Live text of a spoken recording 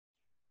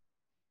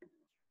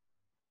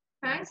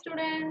Hi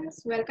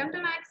students, welcome to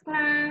Max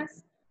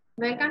class.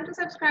 Welcome to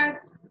subscribe.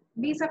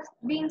 Be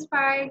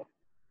inspired.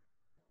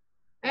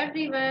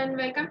 Everyone,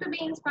 welcome to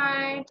Be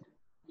Inspired.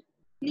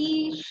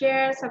 Please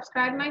share,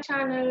 subscribe my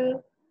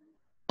channel.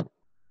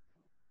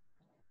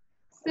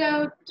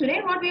 So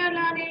today what we are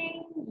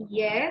learning?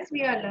 Yes,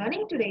 we are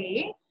learning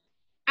today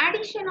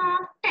addition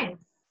of tens.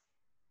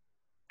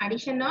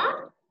 Addition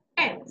of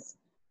tens.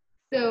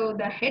 So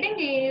the heading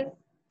is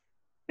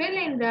fill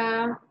in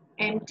the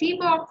empty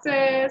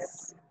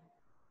boxes.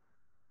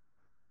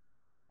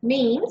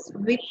 Means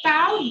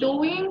without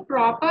doing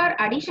proper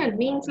addition,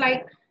 means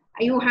like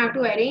you have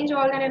to arrange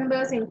all the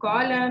numbers in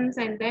columns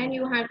and then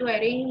you have to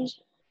arrange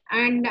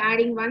and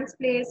adding ones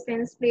place,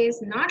 tens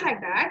place, not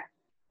like that.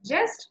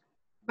 Just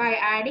by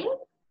adding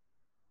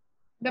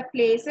the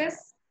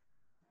places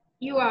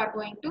you are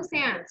going to say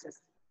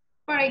answers.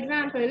 For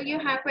example, you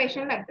have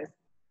question like this.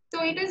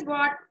 So it is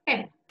what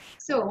 10.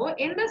 So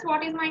in this,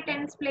 what is my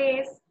tens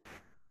place?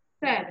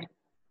 7.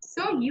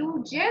 So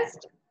you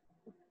just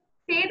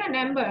say the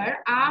number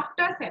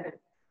after 7.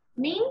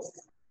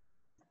 Means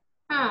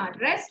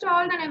rest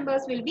all the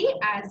numbers will be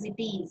as it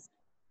is.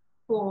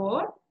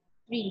 4,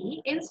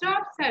 3, instead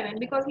of 7,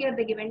 because here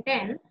they given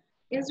 10,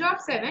 instead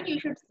of 7, you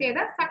should say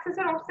the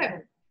successor of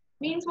 7.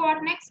 Means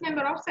what? Next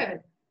number of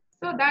 7.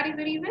 So that is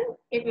the reason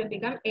it will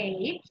become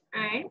 8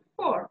 and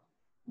 4.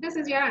 This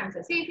is your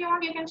answer. See, if you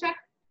want, you can check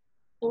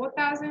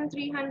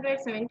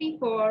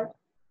 4,374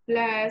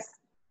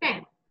 plus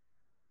 10.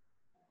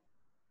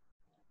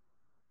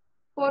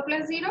 4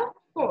 plus 0,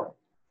 4.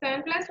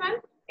 7 plus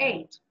 1,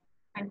 8.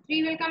 And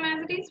 3 will come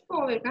as it is,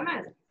 4 will come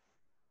as it is.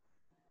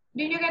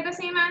 Did you get the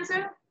same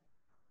answer?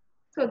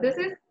 So this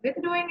is with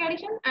doing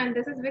addition and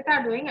this is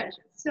without doing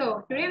addition.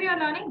 So today we are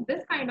learning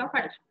this kind of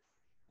addition.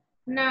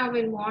 Now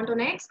we'll move on to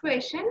next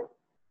question.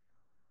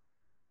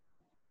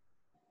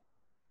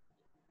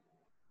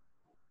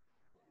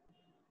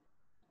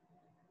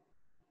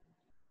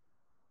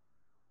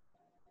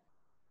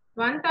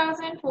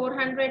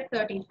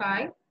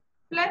 (1,435)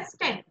 plus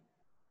 10.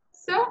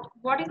 So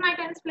what is my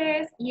tens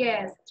place?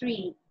 Yes,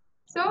 3.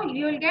 So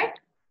you will get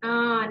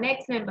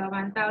next number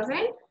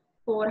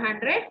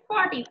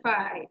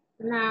 1,445.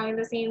 Now in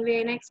the same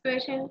way, next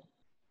question.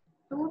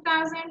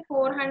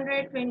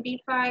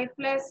 2,425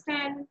 plus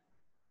 10.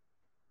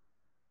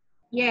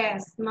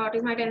 Yes, what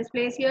is my tens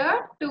place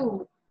here?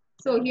 2.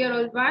 So here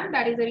is 1,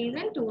 that is the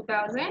reason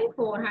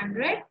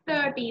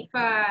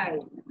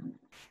 2,435.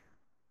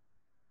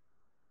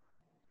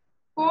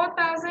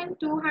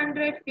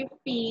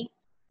 4,250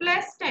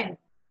 plus 10.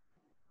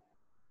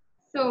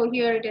 So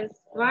here it is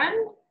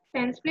 1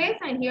 tens place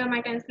and here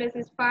my tens place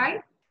is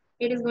 5.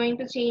 It is going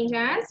to change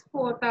as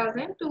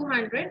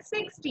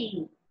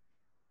 4,260.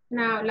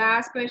 Now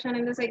last question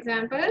in this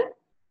example.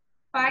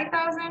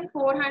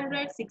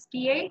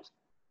 5,468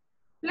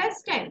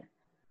 plus 10.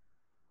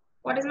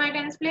 What is my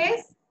tens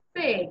place?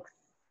 6.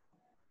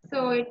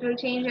 So it will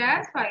change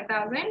as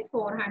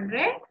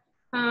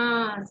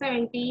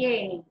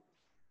 5,478.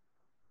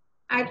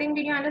 I think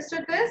did you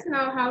understood this?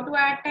 Now how to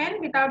add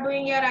 10 without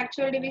doing your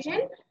actual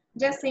division?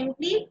 Just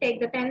simply take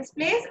the tens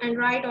place and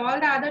write all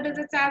the other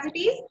digits as it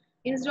is.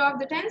 Instead of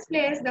the tens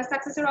place, the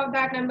successor of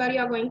that number you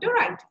are going to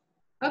write.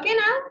 Okay,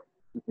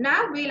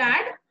 now we'll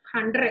add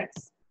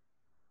hundreds.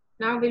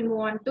 Now we'll move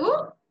on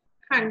to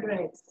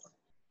hundreds.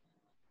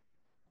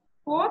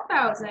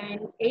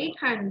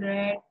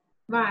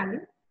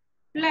 4,801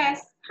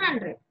 plus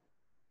 100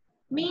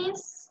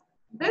 means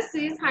this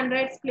is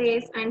hundreds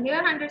place and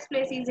here hundreds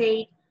place is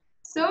 8.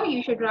 So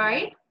you should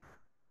write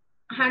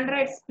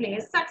hundreds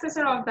place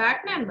successor of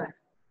that number.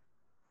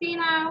 See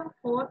now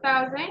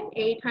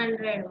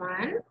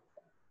 4,801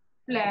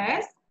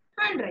 plus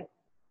 100.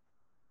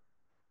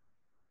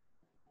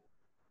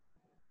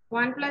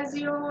 1 plus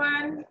 0,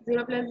 1,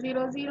 0 plus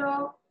 0,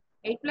 0,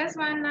 8 plus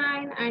 1,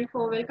 9 and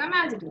 4 will come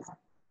as it is.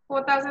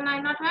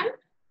 4,009 not 1,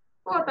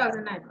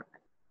 4,009 not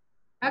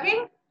 1.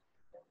 Okay.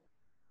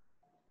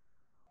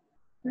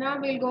 Now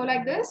we'll go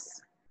like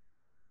this.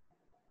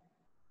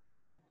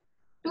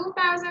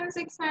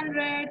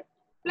 2,600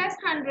 plus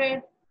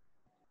 100.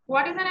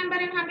 What is the number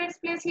in hundreds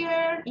place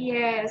here?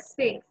 Yes,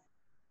 6.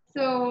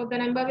 So the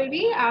number will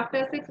be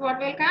after 6 what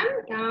will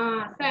come?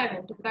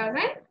 7.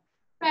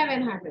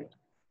 2,700.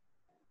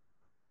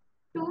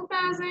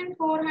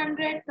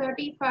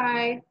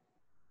 2,435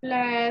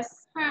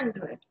 plus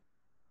 100.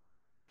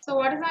 So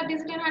what is our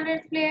digit in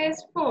hundreds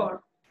place?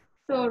 4.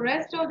 So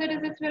rest of the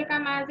digits will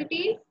come as it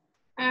is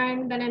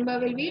and the number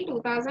will be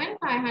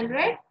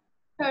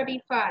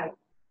 2,535.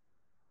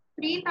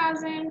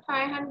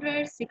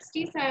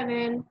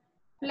 3,567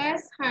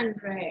 plus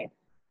 100.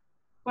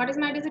 What is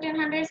my digit in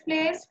hundreds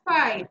place?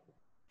 5.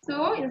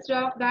 So instead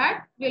of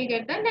that, we'll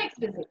get the next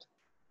digit.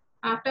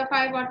 After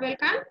 5, what will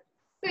come?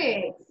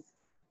 6.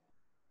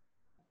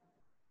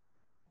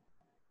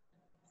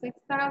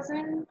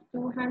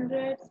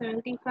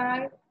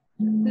 6,275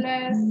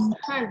 plus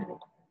 100.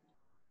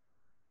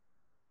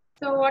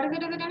 So what is the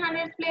digit in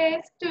hundreds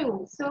place?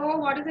 2. So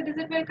what is the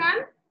digit will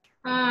come?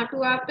 2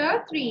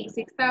 after 3.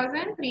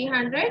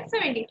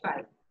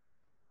 6,375.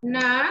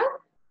 Now,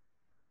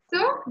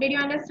 so did you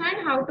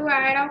understand how to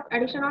add up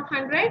addition of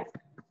hundreds?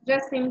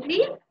 Just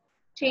simply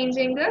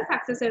changing the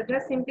successor,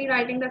 just simply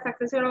writing the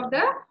successor of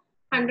the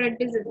 100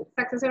 digit,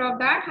 successor of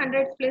that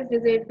 100th place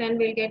digit, then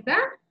we'll get the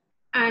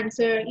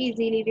answer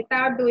easily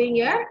without doing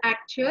your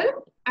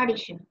actual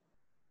addition.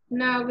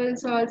 Now we'll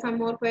solve some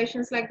more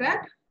questions like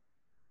that.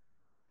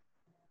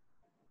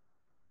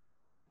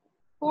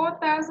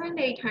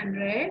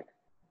 4,800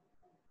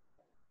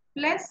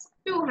 plus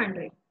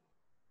 200.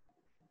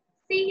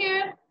 See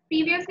here,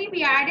 previously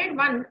we added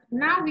 1.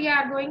 Now we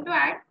are going to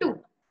add 2.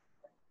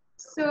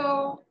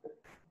 So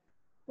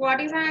what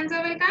is the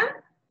answer will come?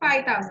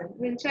 5,000.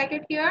 We'll check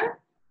it here.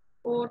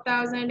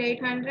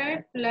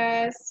 4,800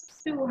 plus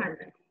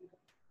 200.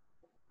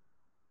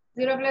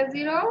 0 plus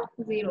 0,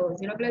 0.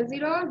 0 plus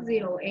 0,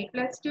 0. 8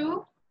 plus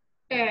 2,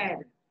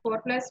 10.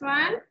 4 plus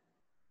 1,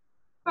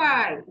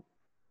 5.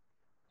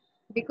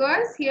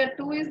 Because here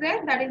 2 is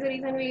there, that is the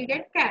reason we will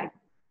get carry.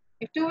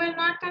 If 2 will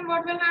not come,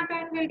 what will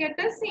happen? We'll get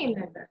the same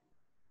number.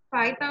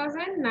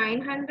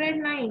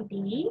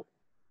 5,990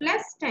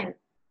 plus 10.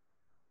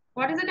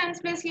 What is the tens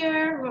place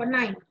here?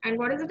 9. And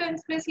what is the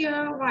tens place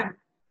here? 1.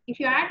 If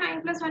you add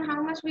 9 plus 1,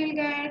 how much we'll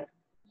get?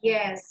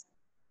 Yes.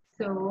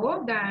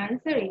 So the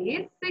answer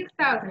is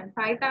 6,000.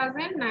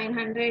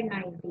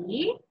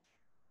 5,990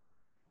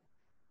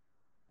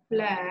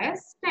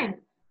 plus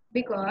 10.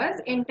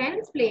 Because in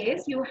tens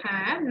place you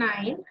have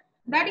 9.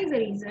 That is the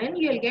reason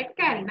you will get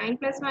carry. 9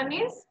 plus 1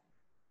 is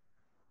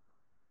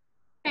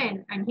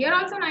 10. And here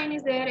also 9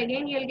 is there.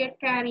 Again you will get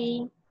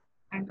carry.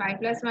 And 5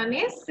 plus 1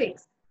 is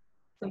 6.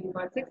 So you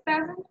got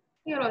 6,000.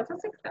 Here also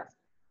 6,000.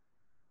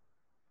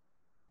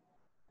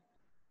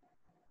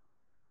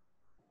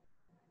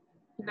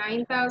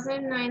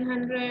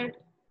 $9,900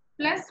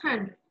 plus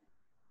 100.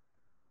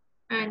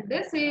 And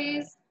this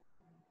is,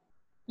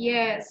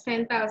 yes,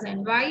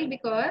 10,000. Why?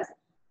 Because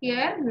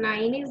here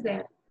 9 is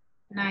there.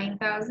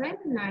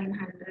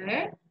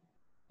 9,900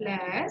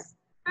 plus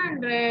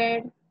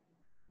 100.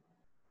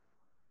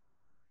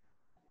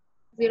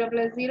 0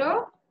 plus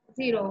 0,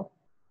 0.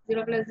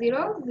 0 plus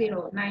 0,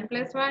 0. 9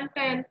 plus 1,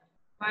 10.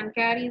 1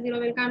 carry, 0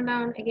 will come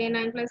down. Again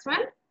 9 plus 1,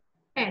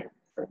 10.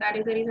 So that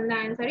is the reason the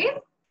answer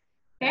is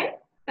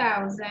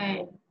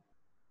 10,000.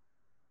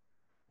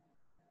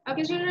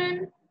 Okay,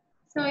 children.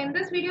 So in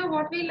this video,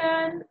 what we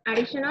learn?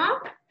 Addition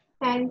of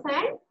tens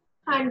and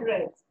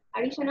hundreds.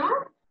 Addition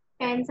of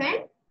tens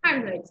and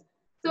hundreds.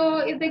 So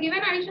if the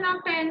given addition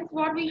of tens,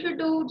 what we should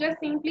do? Just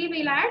simply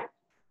we'll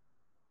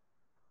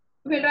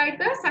write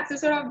the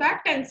successor of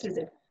that tens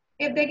digit.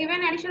 If the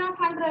given addition of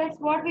hundreds,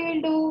 what we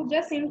will do?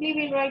 Just simply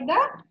we'll write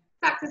the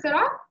successor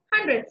of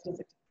hundreds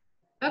digit.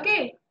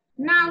 Okay.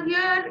 Now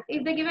here,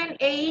 if the given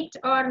 8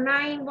 or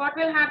 9, what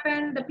will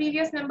happen? The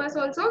previous numbers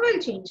also will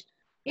change.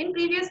 In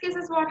previous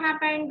cases, what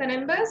happened? The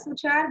numbers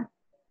which are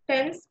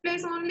tens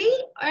place only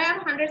or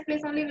hundreds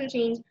place only will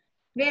change.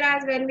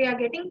 Whereas when we are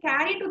getting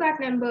carry to that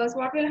numbers,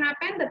 what will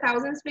happen? The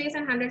thousands place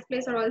and hundreds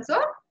place are also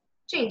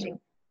changing.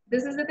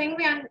 This is the thing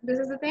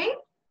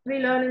we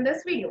learn in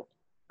this video.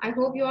 I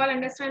hope you all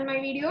understand my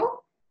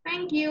video.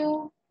 Thank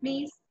you.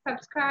 Please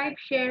subscribe,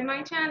 share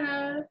my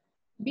channel.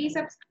 Be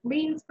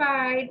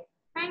inspired.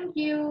 Thank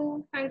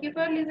you. Thank you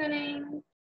for listening.